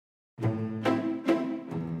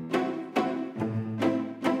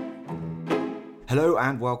Hello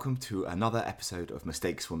and welcome to another episode of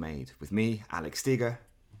Mistakes Were Made with me, Alex Steger.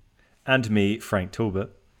 And me, Frank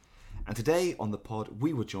Talbot. And today on the pod,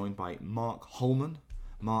 we were joined by Mark Holman.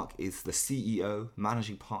 Mark is the CEO,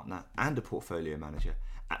 managing partner and a portfolio manager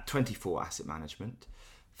at 24 Asset Management.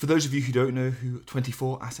 For those of you who don't know who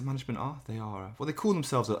 24 Asset Management are, they call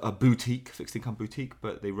themselves a boutique, fixed income boutique,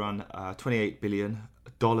 but they run $28 billion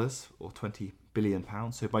or 20 billion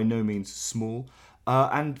pounds, so by no means small.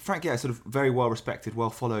 And Frank, sort of very well respected,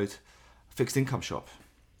 well followed fixed income shop.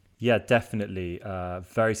 Yeah, definitely.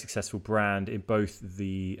 Very successful brand in both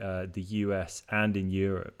the US and in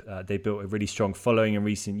Europe. They built a really strong following in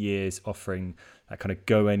recent years, offering that kind of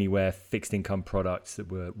go anywhere fixed income products that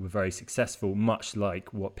were very successful, much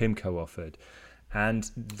like what PIMCO offered. And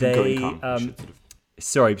they, PIMCO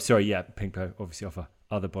obviously offer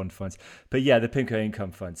other bond funds, but yeah, the PIMCO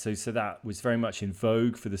income fund. So that was very much in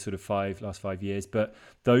vogue for the sort of last 5 years. But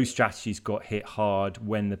those strategies got hit hard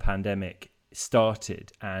when the pandemic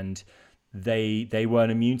started, and they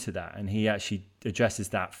weren't immune to that. And he actually addresses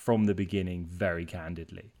that from the beginning very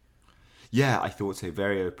candidly. Yeah, I thought so.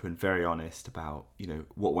 Very open, very honest about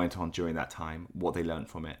what went on during that time, what they learned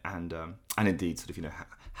from it, and indeed sort of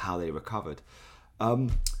how they recovered.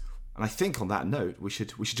 And I think on that note, we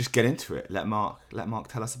should just get into it. Let Mark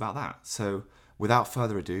tell us about that. So without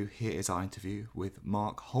further ado, here is our interview with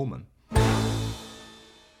Mark Holman.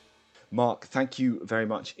 Mark, thank you very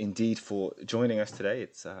much indeed for joining us today.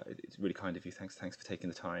 It's really kind of you. Thanks for taking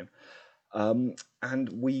the time. And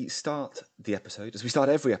we start the episode, as we start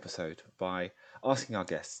every episode, by asking our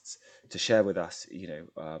guests to share with us,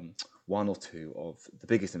 one or two of the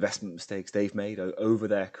biggest investment mistakes they've made over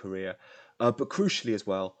their career, but crucially as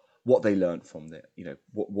well, what they learned from it,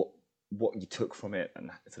 what you took from it,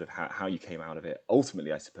 and sort of how you came out of it.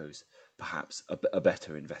 Ultimately, I suppose, perhaps a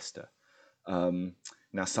better investor.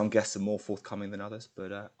 Now, some guests are more forthcoming than others,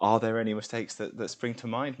 but are there any mistakes that spring to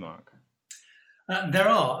mind, Mark? There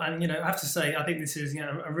are, and I have to say, I think this is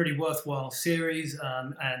a really worthwhile series.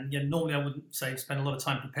 And normally I wouldn't say spend a lot of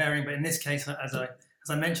time preparing, but in this case, as I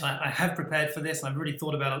mentioned, I have prepared for this. And I've really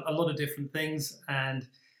thought about a lot of different things, and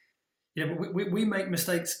we make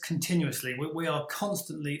mistakes continuously. We are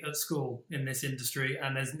constantly at school in this industry,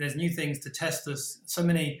 and there's new things to test us. So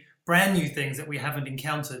many brand new things that we haven't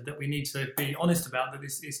encountered that we need to be honest about, that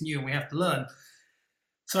it's new and we have to learn.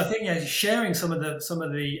 So I think sharing some of the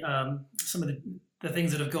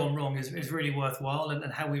things that have gone wrong is really worthwhile,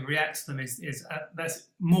 and how we react to them is that's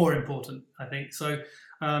more important, I think. So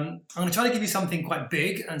I'm going to try to give you something quite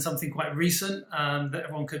big and something quite recent that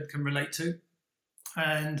everyone can relate to,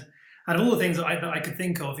 and out of all the things that I could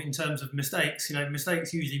think of in terms of mistakes,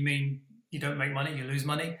 mistakes usually mean you don't make money, you lose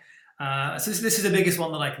money. So this is the biggest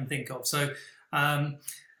one that I can think of. So, and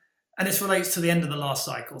this relates to the end of the last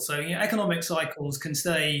cycle. So economic cycles can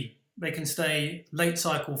stay late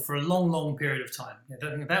cycle for a long period of time.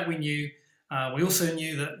 That we knew. We also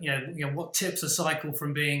knew that what tips a cycle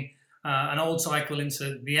from being an old cycle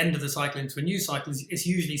into the end of the cycle into a new cycle is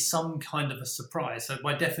usually some kind of a surprise. So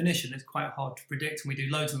by definition, it's quite hard to predict, and we do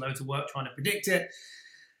loads and loads of work trying to predict it.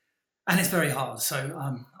 And it's very hard.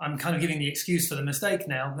 So I'm kind of giving the excuse for the mistake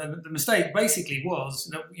now. The mistake basically was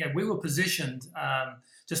that we were positioned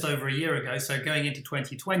just over a year ago. So going into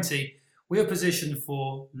 2020, we were positioned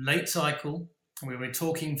for late cycle. We were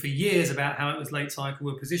talking for years about how it was late cycle.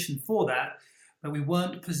 We were positioned for that, but we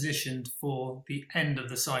weren't positioned for the end of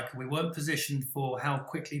the cycle. We weren't positioned for how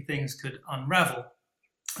quickly things could unravel.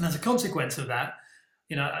 And as a consequence of that,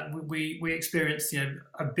 we experienced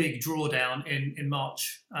a big drawdown in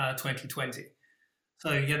March 2020. So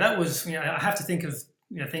that was I have to think of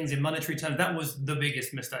things in monetary terms. That was the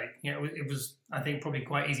biggest mistake. It was, I think, probably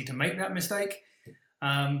quite easy to make that mistake,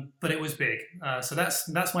 but it was big. So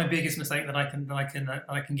that's my biggest mistake that I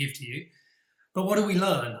can give to you. But what do we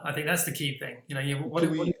learn? I think that's the key thing. What do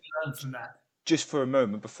we learn from that? Just for a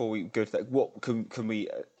moment before we go to that, what can we?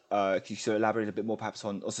 Can you sort of elaborate a bit more, perhaps,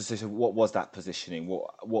 on also? So what was that positioning?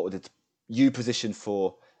 What did you position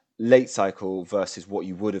for late cycle versus what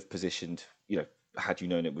you would have positioned? Had you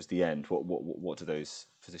known it was the end. What do those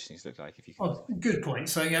positionings look like? If you can. Oh, good point.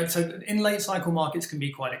 So so in late cycle markets can be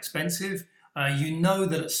quite expensive.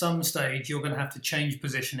 That at some stage you're going to have to change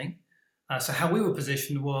positioning. So how we were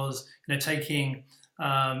positioned was, keeping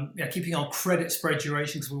our credit spread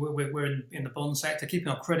duration, because we're in the bond sector, keeping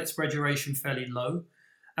our credit spread duration fairly low.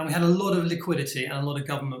 And we had a lot of liquidity and a lot of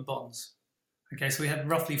government bonds. Okay, so we had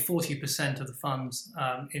roughly 40% of the funds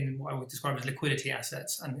in what I would describe as liquidity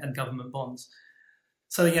assets and government bonds.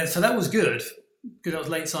 So that was good, because that was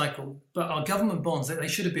late cycle. But our government bonds, they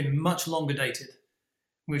should have been much longer dated.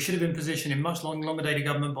 We should have been positioned in much longer dated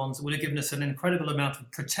government bonds that would have given us an incredible amount of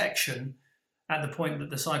protection at the point that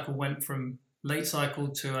the cycle went from late cycle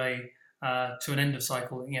to an end of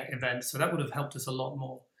cycle event. So that would have helped us a lot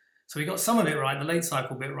more. So we got some of it right, the late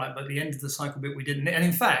cycle bit right, but the end of the cycle bit we didn't. And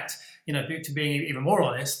in fact, to being even more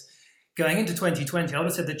honest, going into 2020, I would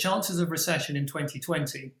have said the chances of recession in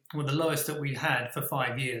 2020 were the lowest that we had for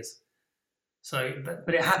 5 years. So,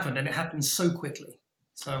 but it happened, and it happened so quickly.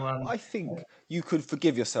 So I think you could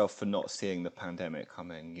forgive yourself for not seeing the pandemic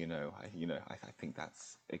coming. I think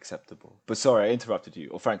that's acceptable. But sorry, I interrupted you.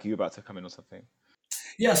 Or Frank, are you about to come in on something?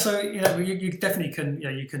 Yeah, so you definitely can.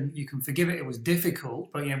 You can forgive it. It was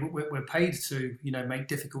difficult, but we're paid to make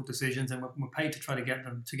difficult decisions, and we're paid to try to get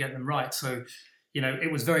them right. So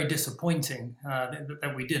it was very disappointing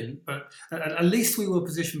that we didn't, but at least we were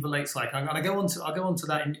positioned for late cycle. I'll go on to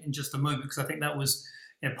that in just a moment, because I think that was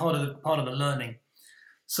part of the learning.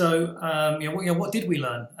 So what did we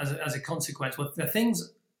learn as a consequence? Well, the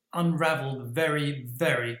things unraveled very,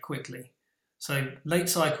 very quickly. So late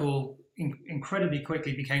cycle incredibly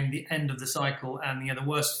quickly became the end of the cycle, and the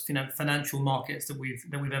worst financial markets that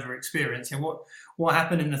we've ever experienced. What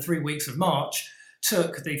happened in the 3 weeks of March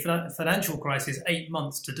took the financial crisis 8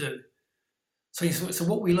 months to do. So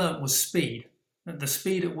what we learned was speed, the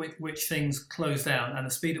speed at which things closed down and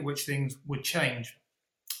the speed at which things would change.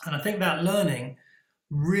 And I think that learning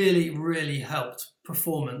really, really helped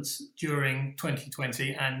performance during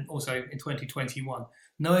 2020 and also in 2021,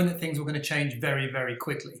 knowing that things were going to change very, very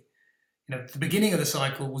quickly. The beginning of the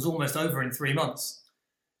cycle was almost over in 3 months,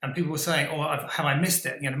 and people were saying, "Oh, have I missed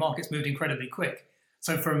it?" The market's moved incredibly quick.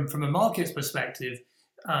 So from a market's perspective,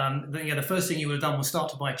 the first thing you would have done was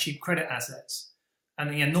start to buy cheap credit assets.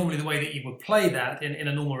 And normally the way that you would play that in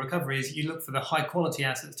a normal recovery is you look for the high quality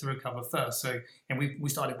assets to recover first. So we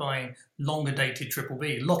started buying longer dated triple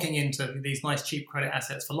B, locking into these nice cheap credit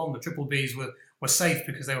assets for longer. Triple Bs were safe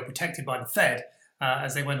because they were protected by the Fed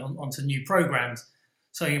as they went onto new programs.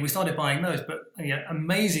 So we started buying those, but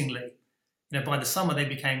amazingly, by the summer they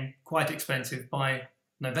became quite expensive. By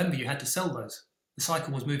November you had to sell those. The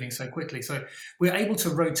cycle was moving so quickly. So we're able to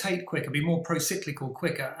rotate quicker, be more pro-cyclical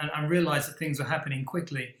quicker, and realize that things are happening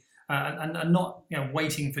quickly and not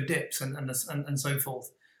waiting for dips and so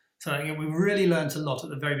forth. So we really learned a lot at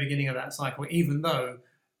the very beginning of that cycle, even though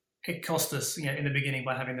it cost us in the beginning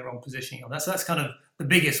by having the wrong positioning. That's kind of the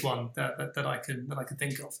biggest one that I could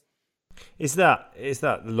think of. Is that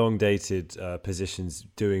the long dated positions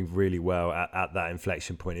doing really well at that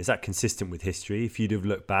inflection point? Is that consistent with history? If you'd have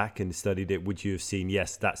looked back and studied it, would you have seen,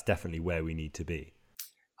 yes, that's definitely where we need to be?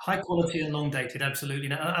 High quality and long dated, absolutely.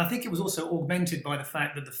 Now, I think it was also augmented by the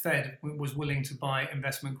fact that the Fed was willing to buy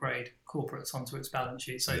investment grade corporates onto its balance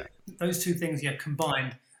sheet. So those two things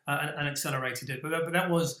combined and accelerated it. But that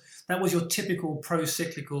was your typical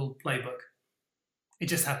pro-cyclical playbook. It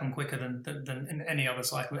just happened quicker than in any other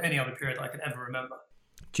cycle, any other period I could ever remember.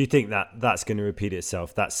 Do you think that's going to repeat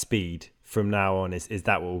itself? That speed from now on, is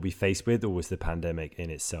that what we'll be faced with, or was the pandemic in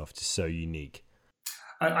itself just so unique?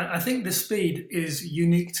 I think the speed is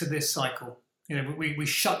unique to this cycle. We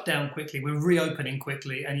shut down quickly, we're reopening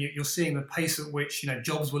quickly, and you're seeing the pace at which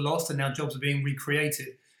jobs were lost and now jobs are being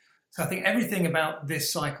recreated. So I think everything about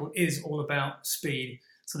this cycle is all about speed.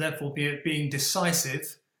 So therefore, being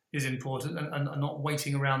decisive is important, and not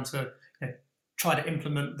waiting around to try to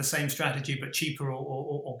implement the same strategy but cheaper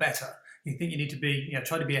or better. You think you need to be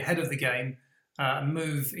try to be ahead of the game, and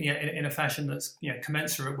move in a fashion that's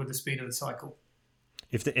commensurate with the speed of the cycle.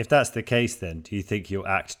 If that's the case, then do you think you'll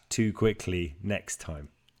act too quickly next time?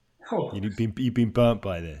 Oh. You've been burnt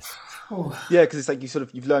by this. Oh. Yeah, because it's like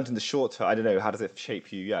you've learned in the short term. I don't know, how does it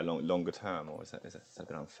shape you? Longer term, or is that a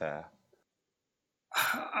bit unfair?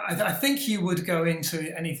 I think you would go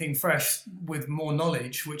into anything fresh with more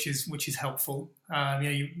knowledge, which is helpful.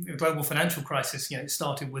 The global financial crisis,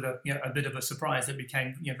 started with a bit of a surprise that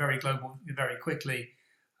became very global very quickly.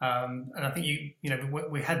 And I think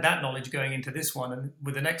we had that knowledge going into this one, and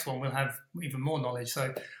with the next one we'll have even more knowledge.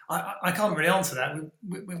 So I can't really answer that.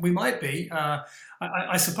 We might be.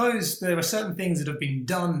 I suppose there are certain things that have been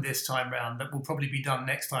done this time round that will probably be done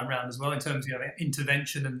next time round as well, in terms of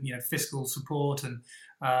intervention and fiscal support and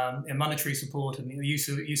monetary support and the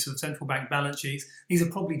use of central bank balance sheets. These are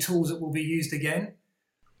probably tools that will be used again,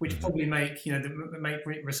 which probably make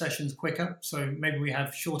recessions quicker. So maybe we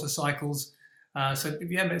have shorter cycles. But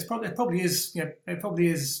it probably is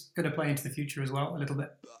going to play into the future as well a little bit.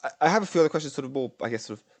 I have a few other questions, sort of more, I guess,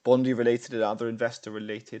 sort of bondy related and other investor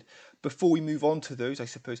related. Before we move on to those, I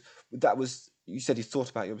suppose you said you thought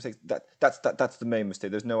about your mistakes. That's the main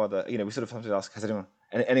mistake. There's no other. We sort of have to ask, has anyone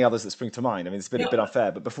any others that spring to mind? I mean, it's been a bit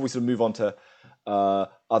unfair, but before we sort of move on to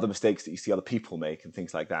other mistakes that you see other people make and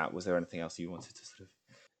things like that? Was there anything else you wanted to sort of?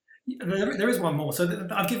 There is one more. So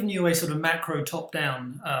I've given you a sort of macro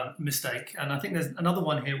top-down mistake, and I think there's another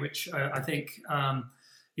one here which I think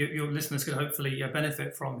your listeners could hopefully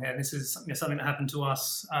benefit from here. And this is something that happened to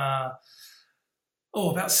us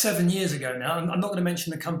about 7 years ago now. I'm not going to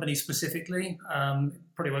mention the company specifically.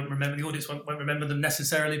 Probably won't remember, the audience won't remember them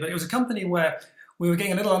necessarily, but it was a company where we were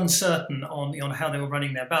getting a little uncertain on how they were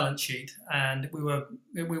running their balance sheet, and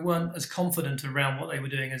we weren't as confident around what they were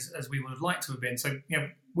doing as we would have liked to have been. So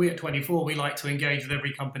we at 24, we like to engage with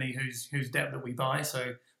every company whose debt that we buy,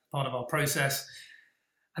 so part of our process.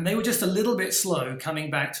 And they were just a little bit slow coming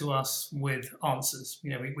back to us with answers.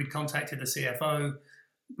 We'd contacted the CFO,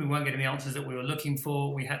 we weren't getting the answers that we were looking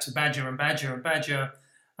for. We had to badger and badger and badger.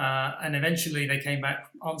 And eventually they came back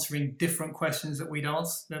answering different questions that we'd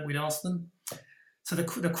asked them. So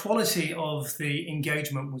the quality of the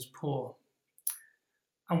engagement was poor.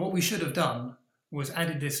 And what we should have done was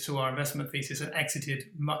added this to our investment thesis and exited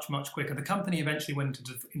much, much quicker. The company eventually went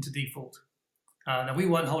into default. Now, we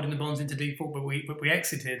weren't holding the bonds into default, but we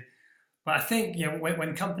exited. But I think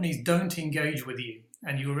when companies don't engage with you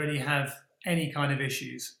and you already have any kind of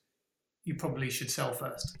issues, you probably should sell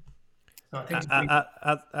first. So I think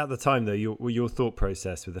at the time, though, your thought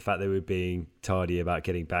process with the fact they were being tardy about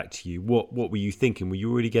getting back to you, what were you thinking? Were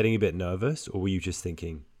you already getting a bit nervous, or were you just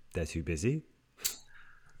thinking they're too busy?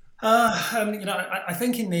 I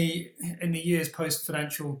think in the years post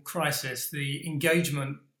financial crisis, the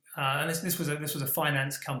engagement, and this was a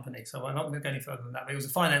finance company, so I'm not going to go any further than that. But it was a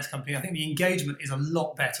finance company. I think the engagement is a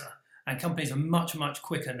lot better. And companies are much, much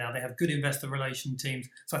quicker now. They have good investor relation teams.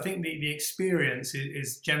 So I think the experience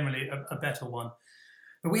is generally a better one.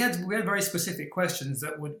 But we had very specific questions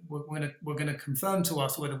that were going to confirm to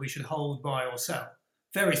us whether we should hold, buy, or sell.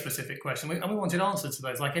 Very specific question. And we wanted answers to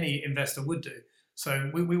those, like any investor would do. So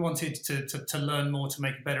we wanted to learn more to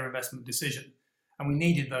make a better investment decision. And we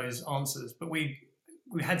needed those answers. But we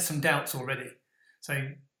had some doubts already. So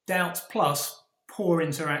doubts plus poor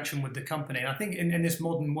interaction with the company. And I think in this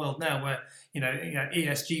modern world now where,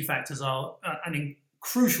 ESG factors are an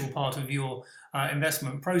crucial part of your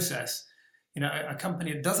investment process, a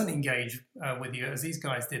company that doesn't engage with you, as these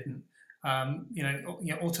guys didn't,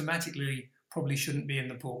 automatically probably shouldn't be in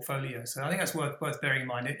the portfolio. So I think that's worth bearing in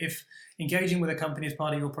mind. If engaging with a company is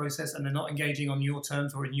part of your process and they're not engaging on your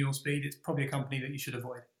terms or in your speed, it's probably a company that you should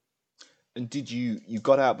avoid. And you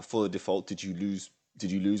got out before the default? Did you lose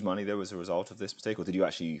money there as a result of this mistake, or did you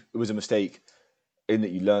actually? It was a mistake in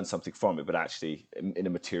that you learned something from it, but actually, in a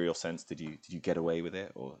material sense, did you get away with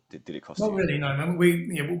it, or did it cost you? Not really, no. I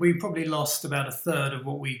mean, we probably lost about a third of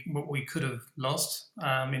what we could have lost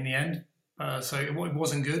in the end. So it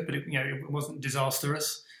wasn't good, but it wasn't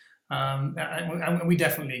disastrous. And we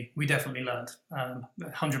definitely learned.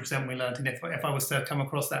 100% we learned. And if I was to come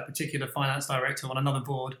across that particular finance director on another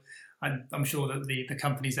board, I'm sure that the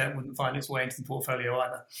companies there wouldn't find its way into the portfolio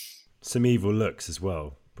either. Some evil looks as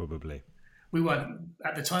well, probably. We weren't,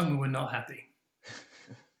 at the time, we were not happy.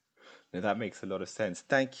 No, that makes a lot of sense.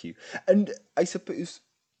 Thank you. And I suppose,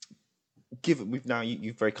 given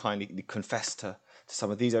you've very kindly confessed to some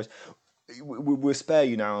of these areas, we'll spare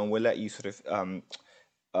you now and we'll let you sort of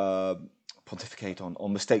pontificate on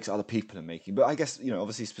mistakes other people are making. But I guess,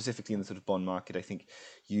 obviously specifically in the sort of bond market, I think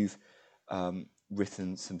you've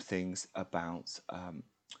written some things about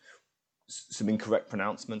some incorrect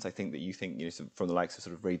pronouncements. I think that you think, from the likes of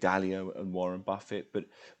sort of Ray Dalio and Warren Buffett, but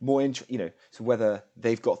more, so whether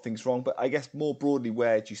they've got things wrong. But I guess more broadly,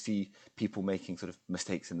 where do you see people making sort of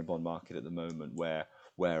mistakes in the bond market at the moment, where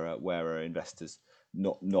are investors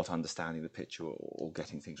not understanding the picture or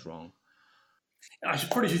getting things wrong? I should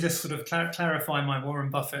just sort of clarify my Warren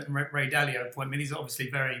Buffett and Ray Dalio point. I mean, these are obviously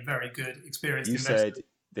very, very good, experienced investors. You said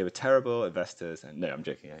they were terrible investors, and no, I'm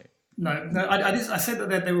joking. No, I said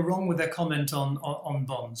that they were wrong with their comment on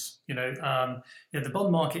bonds. The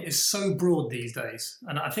bond market is so broad these days,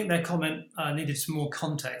 and I think their comment needed some more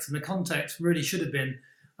context. And the context really should have been,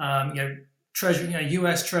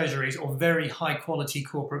 U.S. Treasuries or very high quality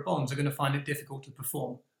corporate bonds are going to find it difficult to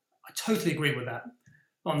perform. I totally agree with that.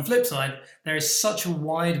 But on the flip side, there is such a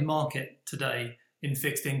wide market today in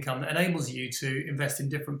fixed income that enables you to invest in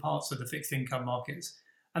different parts of the fixed income markets.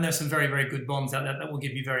 And there's some very, very good bonds out there that will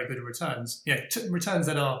give you very good returns. Returns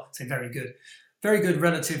that are, say, very good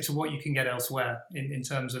relative to what you can get elsewhere in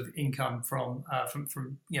terms of income from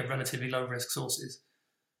relatively low risk sources.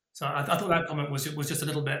 So I thought that comment was just a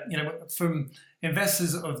little bit, from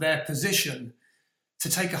investors of their position to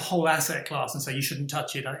take a whole asset class and say you shouldn't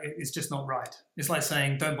touch it. It's just not right. It's like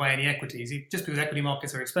saying don't buy any equities. Just because equity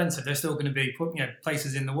markets are expensive, there's still going to be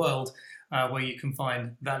places in the world where you can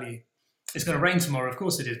find value. It's going to rain tomorrow, of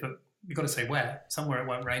course it is, but you've got to say where. Somewhere it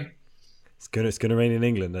won't rain. It's gonna rain in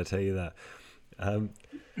England, I tell you that.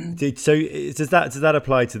 So does that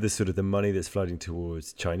apply to the sort of the money that's flooding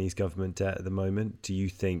towards Chinese government debt at the moment? Do you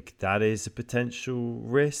think that is a potential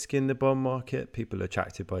risk in the bond market? People are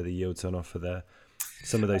attracted by the yields on offer there.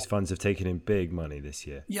 Some of those funds have taken in big money this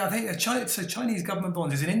year. Yeah, I think Chinese government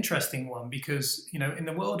bonds is an interesting one because, in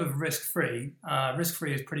the world of risk-free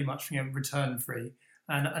is pretty much return-free,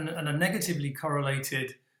 and a negatively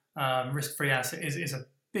correlated risk-free asset is a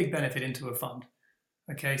big benefit into a fund.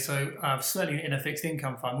 Okay, so certainly in a fixed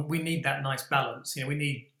income fund, we need that nice balance. We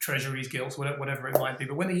need treasuries, gilts, whatever it might be.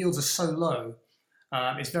 But when the yields are so low,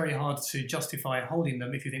 it's very hard to justify holding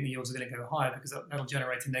them if you think the yields are going to go higher, because that'll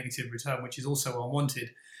generate a negative return, which is also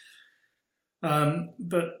unwanted.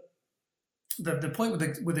 But the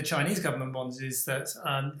point with the Chinese government bonds is that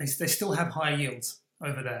they still have high yields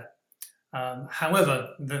over there.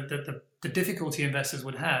 However, the difficulty investors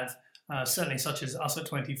would have, certainly such as us at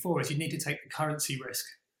 24, is you need to take the currency risk.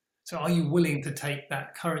 So are you willing to take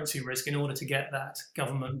that currency risk in order to get that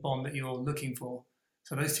government bond that you're looking for?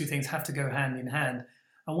 So those two things have to go hand in hand.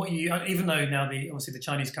 And even though now obviously the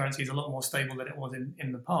Chinese currency is a lot more stable than it was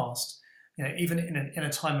in the past, even in a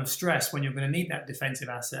time of stress when you're going to need that defensive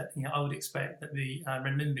asset, I would expect that the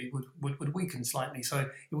renminbi would weaken slightly. So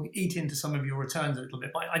it will eat into some of your returns a little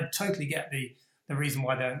bit. But I totally get the reason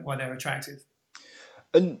why they're attractive.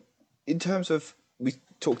 And in terms of, we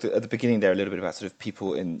talked at the beginning there a little bit about sort of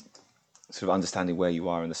people in sort of understanding where you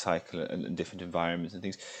are in the cycle and different environments and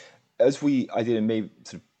things. As I did, and maybe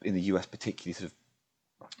sort of in the US particularly, sort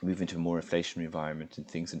of move into a more inflationary environment and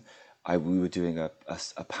things, and we were doing a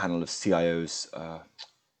panel of CIOs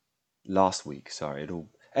last week. Sorry,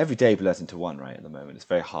 every day blurs into one, right? At the moment, it's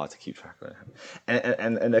very hard to keep track of it.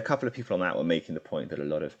 And a couple of people on that were making the point that a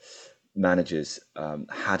lot of managers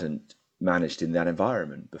hadn't managed in that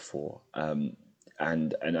environment before. And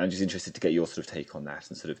I'm just interested to get your sort of take on that,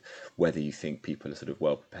 and sort of whether you think people are sort of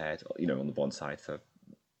well prepared, on the bond side for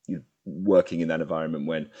working in that environment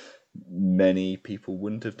when many people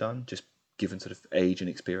wouldn't have done, just given sort of age and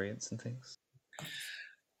experience and things.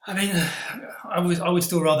 I mean, I would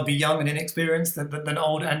still rather be young and inexperienced than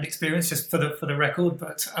old and experienced, just for the record.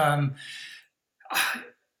 But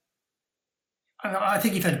I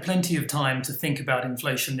think you've had plenty of time to think about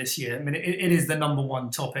inflation this year. I mean, it is the number one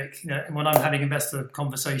topic. When I'm having investor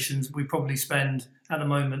conversations, we probably spend at the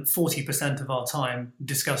moment 40% of our time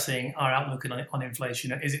discussing our outlook on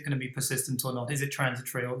inflation. Is it going to be persistent or not? Is it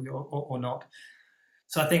transitory or not?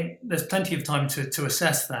 So I think there's plenty of time to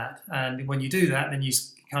assess that. And when you do that, then you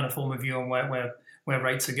kind of form a view on where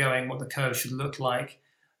rates are going, what the curve should look like.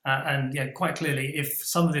 And quite clearly, if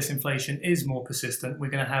some of this inflation is more persistent, we're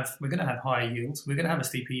going to have higher yields. We're going to have a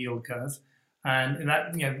steeper yield curve, and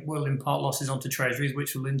that will impart losses onto treasuries,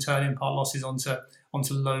 which will in turn impart losses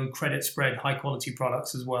onto low credit spread, high quality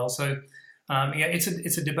products as well. So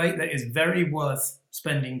it's a debate that is very worth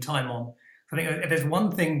spending time on. I think if there's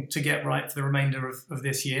one thing to get right for the remainder of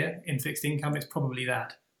this year in fixed income, it's probably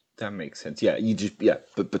that. That makes sense. Yeah,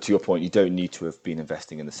 but to your point, you don't need to have been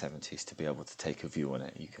investing in the 70s to be able to take a view on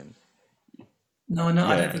it. You can. No,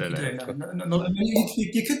 I don't think you do. No.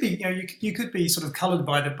 You could be, you could be sort of coloured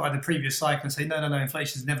by the previous cycle and say, no,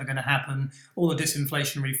 inflation is never going to happen. All the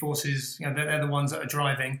disinflationary forces, they're the ones that are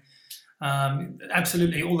driving.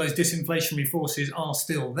 Absolutely, all those disinflationary forces are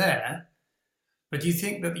still there. But do you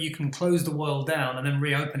think that you can close the world down and then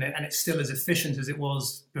reopen it, and it's still as efficient as it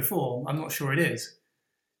was before? I'm not sure it is.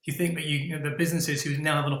 You think that the businesses who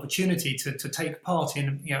now have an opportunity to take part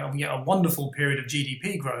in a wonderful period of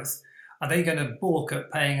GDP growth, are they going to balk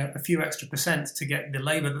at paying a few extra percent to get the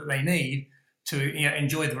labour that they need to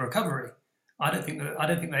enjoy the recovery? I don't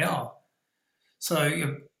think they are.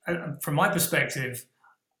 So from my perspective,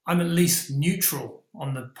 I'm at least neutral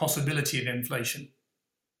on the possibility of inflation,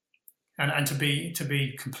 and to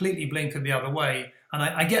be completely blinkered the other way. And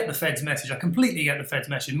I get the Fed's message. I completely get the Fed's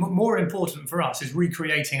message. More important for us is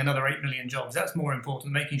recreating another 8 million jobs. That's more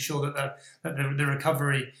important, making sure that the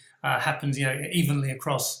recovery happens evenly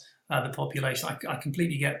across the population. I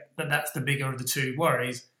completely get that that's the bigger of the two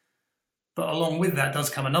worries. But along with that does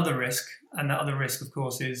come another risk. And that other risk, of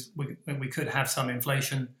course, is we could have some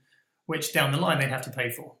inflation, which down the line they'd have to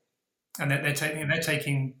pay for. And they're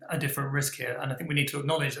taking a different risk here. And I think we need to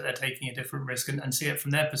acknowledge that they're taking a different risk and see it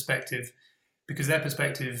from their perspective, because their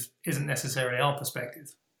perspective isn't necessarily our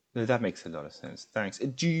perspective. No, that makes a lot of sense. Thanks.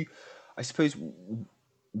 Do you, I suppose,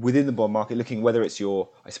 within the bond market, looking whether it's your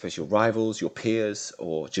rivals, your peers,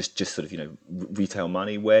 or just sort of retail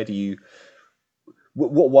money, where do you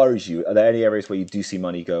what worries you? Are there any areas where you do see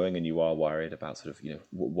money going and you are worried about sort of,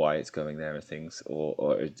 why it's going there and things,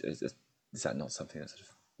 or is that not something that sort of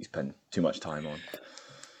you spend too much time on?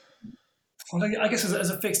 Well, I guess as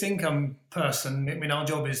a fixed income person, I mean, our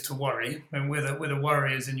job is to worry, and we're the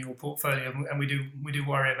worriers in your portfolio, and we do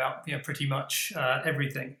worry about pretty much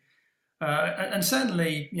everything. And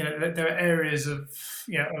certainly, there are areas of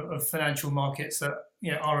financial markets that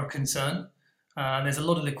are a concern. There's a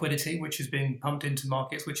lot of liquidity which is being pumped into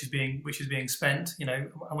markets, which is being spent.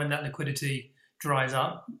 And when that liquidity dries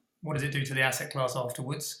up, what does it do to the asset class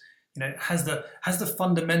afterwards? Has the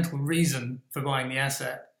fundamental reason for buying the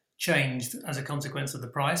asset changed as a consequence of the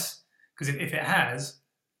price? Because if it has,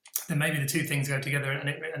 then maybe the two things go together,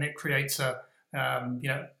 and it creates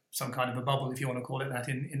some kind of a bubble, if you want to call it that,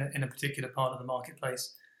 in a particular part of the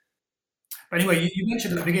marketplace. But anyway, you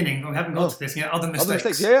mentioned at the beginning, we haven't got to this, other mistakes. Other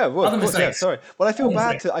mistakes, yeah, well, other mistakes. Yeah, sorry. Well,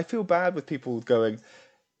 I feel bad with people going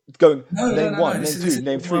name one, name two,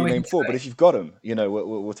 name three, name four. But if you've got them,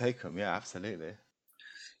 we'll take them. Yeah, absolutely.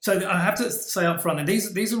 So I have to say up front, and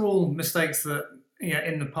these are all mistakes that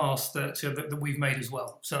in the past that we've made as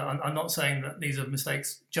well. So I'm not saying that these are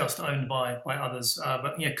mistakes just owned by others,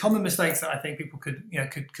 but common mistakes that I think people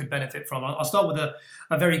could benefit from. I'll start with a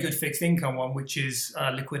very good fixed income one, which is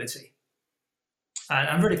liquidity. And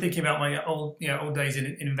I'm really thinking about my old days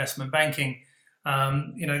in investment banking.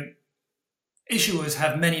 Issuers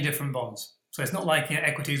have many different bonds. So it's not like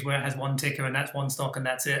equities where it has one ticker and that's one stock and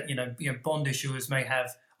that's it. Bond issuers may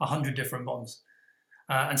have 100 different bonds.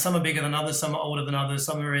 And some are bigger than others, some are older than others,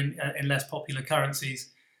 some are in less popular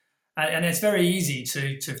currencies. And it's very easy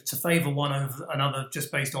to favour one over another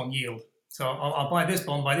just based on yield. So I'll buy this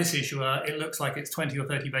bond by this issuer. It looks like it's 20 or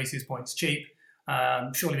 30 basis points cheap.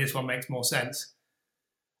 Surely this one makes more sense.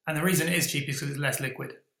 And the reason it is cheap is because it's less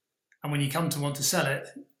liquid. And when you come to want to sell it,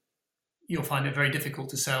 you'll find it very difficult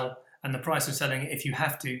to sell. And the price of selling it, if you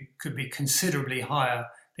have to, could be considerably higher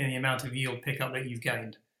than the amount of yield pickup that you've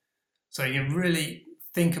gained. So you really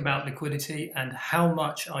think about liquidity and how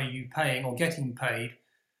much are you paying or getting paid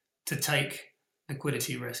to take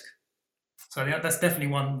liquidity risk. So that's definitely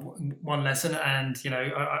one lesson. And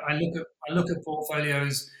I look at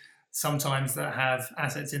portfolios sometimes that have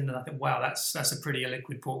assets in them. I think, wow, that's a pretty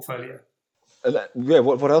illiquid portfolio.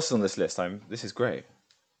 What else is on this list? This is great.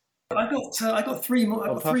 I got three more.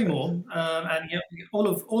 And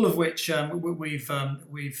all of which we've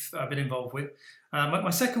been involved with. My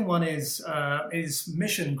second one is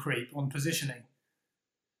mission creep on positioning.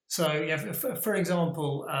 So for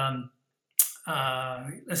example,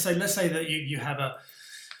 let's say that you have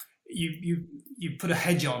you put a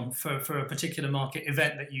hedge on for a particular market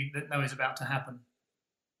event that you know is about to happen,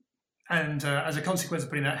 and as a consequence of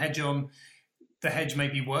putting that hedge on, the hedge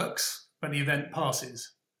maybe works, but the event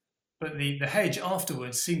passes. But the hedge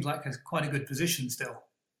afterwards seems like it's quite a good position still.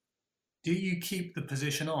 Do you keep the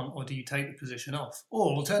position on or do you take the position off?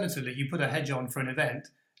 Or alternatively, you put a hedge on for an event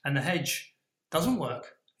and the hedge doesn't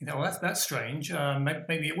work. Well, that's strange.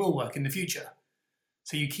 Maybe it will work in the future.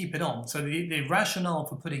 So you keep it on. So the rationale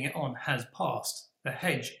for putting it on has passed. The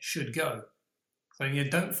hedge should go. So you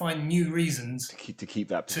don't find new reasons to keep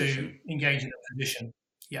that position. To engage in a position.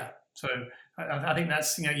 Yeah. So I think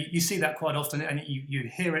that's you see that quite often, and you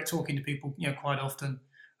hear it talking to people quite often.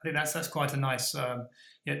 I think that's quite a nice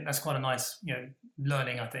that's quite a nice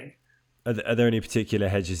learning, I think. Are there any particular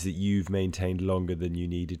hedges that you've maintained longer than you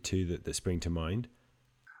needed to that spring to mind?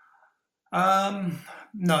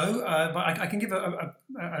 No, but I can give a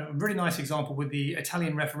really nice example with the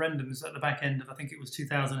Italian referendums at the back end of, I think it was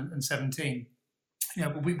 2017.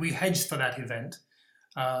 We hedged for that event.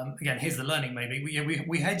 Again, here's the learning maybe.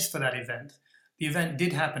 We hedged for that event. The event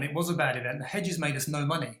did happen. It was a bad event. The hedges made us no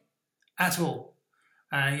money at all.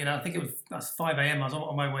 I think it was 5 a.m. I was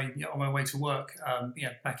on my way to work.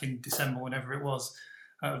 Back in December, whenever it was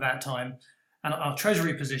at that time, and our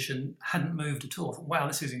treasury position hadn't moved at all. I thought, wow,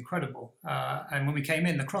 this is incredible. And when we came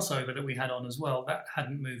in, the crossover that we had on as well, that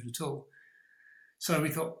hadn't moved at all. So we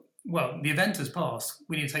thought, well, the event has passed.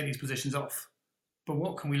 We need to take these positions off. But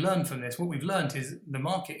what can we learn from this? What we've learned is the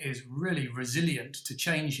market is really resilient to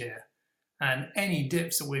change here. And any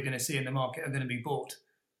dips that we're going to see in the market are going to be bought.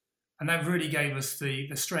 And that really gave us the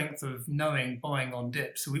strength of knowing buying on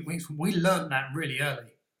dips. So we learned that really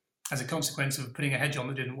early as a consequence of putting a hedge on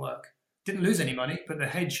that didn't work. Didn't lose any money, but the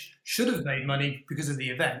hedge should have made money because of the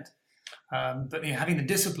event. But having the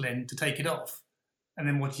discipline to take it off. And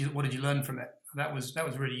then what did you learn from it? That was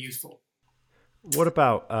really useful. What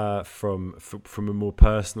about from a more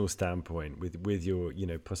personal standpoint with your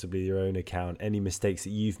possibly your own account? Any mistakes that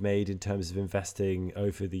you've made in terms of investing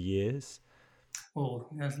over the years? Well,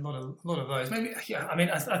 there's a lot of those. Maybe, yeah. I mean,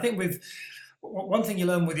 I think with one thing you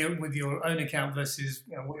learn with your own account versus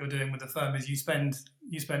what you're doing with the firm is you spend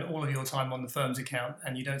all of your time on the firm's account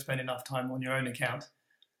and you don't spend enough time on your own account.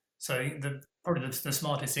 So probably the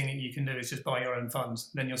smartest thing that you can do is just buy your own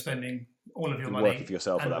funds. Then you're spending all of your money working for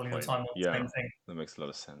yourself and at all that of your point. time on the same thing. That makes a lot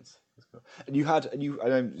of sense. And I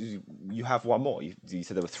know you have one more. You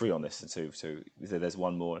said there were 3 on this, and so you said there's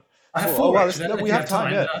one more. I have 4. Well, we have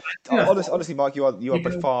time. Yeah. Honestly, Mark, you are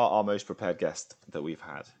by far our most prepared guest that we've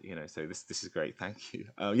had. So this is great. Thank you.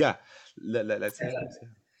 Let's.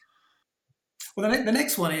 Well, the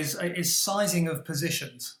next one is sizing of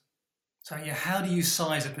positions. So how do you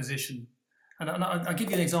size a position? And I'll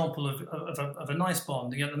give you an example of a nice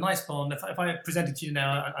bond. The nice bond, if I presented to you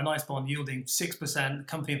now a nice bond yielding 6%,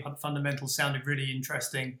 company fundamentals sounded really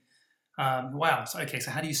interesting. Wow. So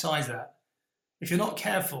how do you size that? If you're not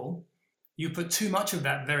careful, you put too much of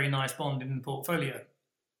that very nice bond in the portfolio.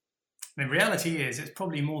 The reality is it's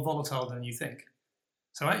probably more volatile than you think.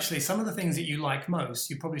 So actually, some of the things that you like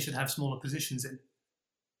most, you probably should have smaller positions in.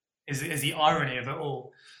 Is the irony of it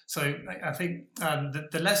all. So I think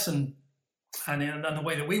the lesson and the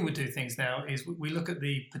way that we would do things now is we look at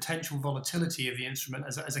the potential volatility of the instrument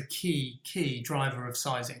as a key driver of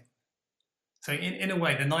sizing. So in a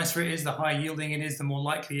way, the nicer it is, the higher yielding it is, the more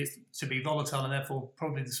likely it's to be volatile, and therefore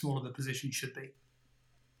probably the smaller the position should be.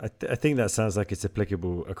 I think that sounds like it's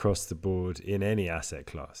applicable across the board in any asset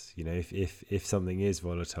class. If something is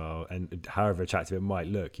volatile and however attractive it might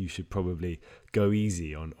look, you should probably go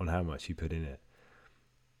easy on how much you put in it.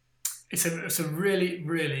 It's a really,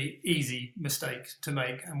 really easy mistake to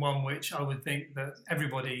make, and one which I would think that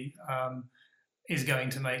everybody is going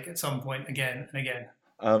to make at some point again and again.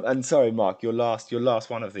 And sorry, Mark, your last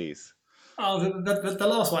one of these. Oh, the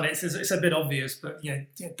last one. It's a bit obvious, but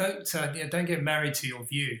don't get married to your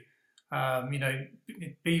view.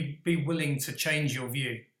 Be willing to change your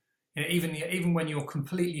view. Even when you're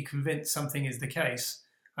completely convinced something is the case,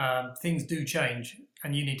 things do change,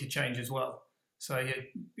 and you need to change as well. So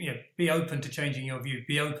be open to changing your view.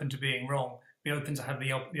 Be open to being wrong. Be open to have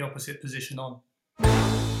the opposite position on.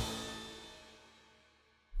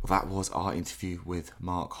 Well, that was our interview with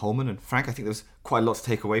Mark Holman. And Frank, I think there was quite a lot to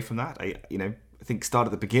take away from that. I think start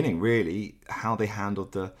at the beginning, really, how they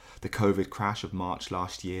handled the COVID crash of March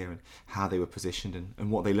last year and how they were positioned and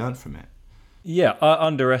what they learned from it. Yeah,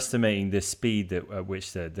 underestimating the speed at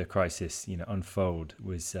which the crisis unfolded.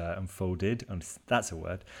 That's a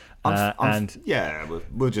word.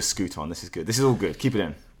 We'll just scoot on. This is good. This is all good. Keep it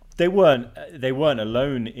in. They weren't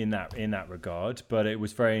alone in that regard, but it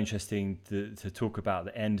was very interesting to talk about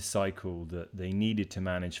the end cycle that they needed to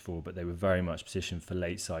manage for, but they were very much positioned for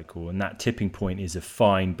late cycle, and that tipping point is a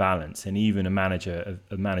fine balance. And even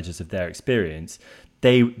managers of their experience,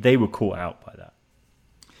 they were caught out by that.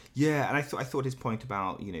 Yeah, and I thought his point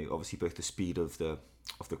about obviously both the speed of the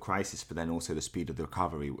crisis, but then also the speed of the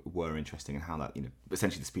recovery were interesting, and how that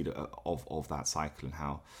essentially the speed of that cycle and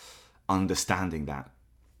how understanding that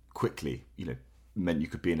quickly meant you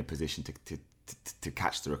could be in a position to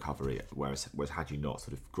catch the recovery, whereas had you not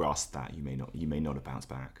sort of grasped that, you may not have bounced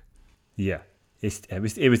back. Yeah,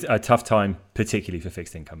 it was a tough time, particularly for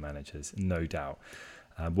fixed income managers, no doubt.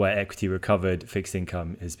 Where equity recovered, fixed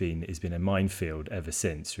income has been a minefield ever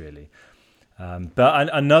since, really. But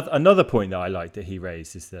another point that I like that he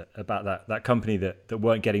raised is that about that company that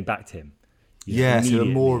weren't getting back to him. So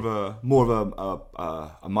more of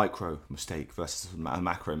a micro mistake versus a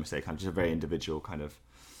macro mistake, kind of just a very individual kind of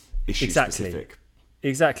issue specific.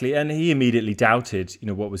 Exactly, and he immediately doubted,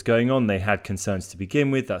 what was going on. They had concerns to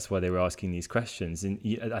begin with. That's why they were asking these questions. And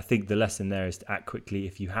I think the lesson there is to act quickly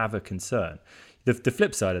if you have a concern. The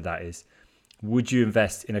flip side of that is, would you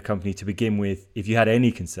invest in a company to begin with if you had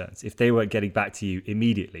any concerns? If they weren't getting back to you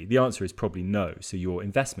immediately, the answer is probably no. So your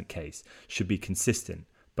investment case should be consistent,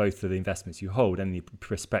 both for the investments you hold and the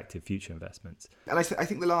prospective future investments. And I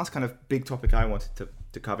think the last kind of big topic I wanted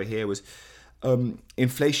to cover here was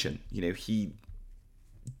inflation. He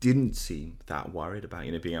didn't seem that worried about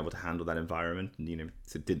being able to handle that environment, and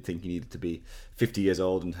so didn't think he needed to be 50 years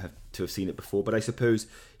old and have seen it before. But I suppose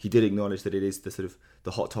he did acknowledge that it is the sort of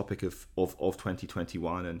the hot topic of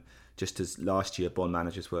 2021, and just as last year bond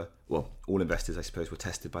managers were, well, all investors I suppose were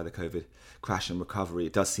tested by the COVID crash and recovery,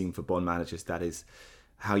 it does seem for bond managers that is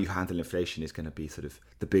how you handle inflation is going to be sort of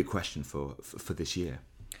the big question for this year.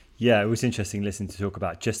 Yeah, it was interesting listening to talk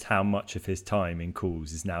about just how much of his time in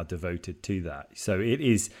calls is now devoted to that. So it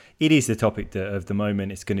is the topic of the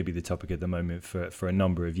moment. It's going to be the topic of the moment for a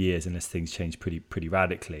number of years unless things change pretty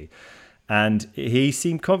radically. And he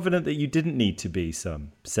seemed confident that you didn't need to be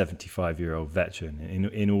some 75-year-old veteran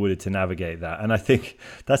in order to navigate that. And I think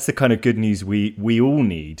that's the kind of good news we all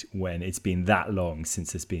need when it's been that long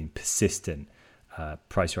since there's been persistent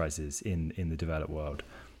price rises in the developed world.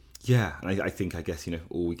 Yeah, and I guess,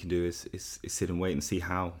 all we can do is sit and wait and see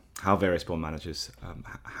how various bond managers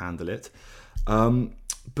handle it.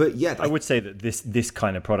 But yeah, I would say that this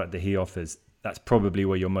kind of product that he offers, that's probably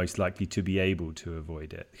where you're most likely to be able to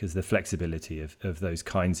avoid it, because the flexibility of those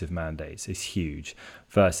kinds of mandates is huge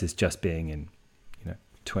versus just being in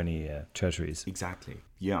 20-year treasuries. Exactly.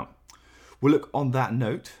 Yeah. Well, look, on that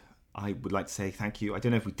note, I would like to say thank you. I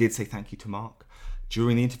don't know if we did say thank you to Mark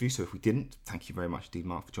during the interview, so if we didn't, thank you very much indeed,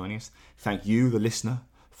 Mark, for joining us. Thank you, the listener,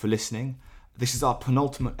 for listening. This is our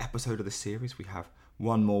penultimate episode of the series. We have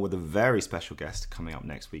one more with a very special guest coming up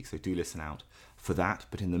next week, so do listen out for that.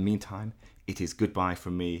 But in the meantime, it is goodbye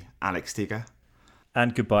from me, Alex Steger.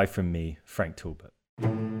 And goodbye from me, Frank Talbot.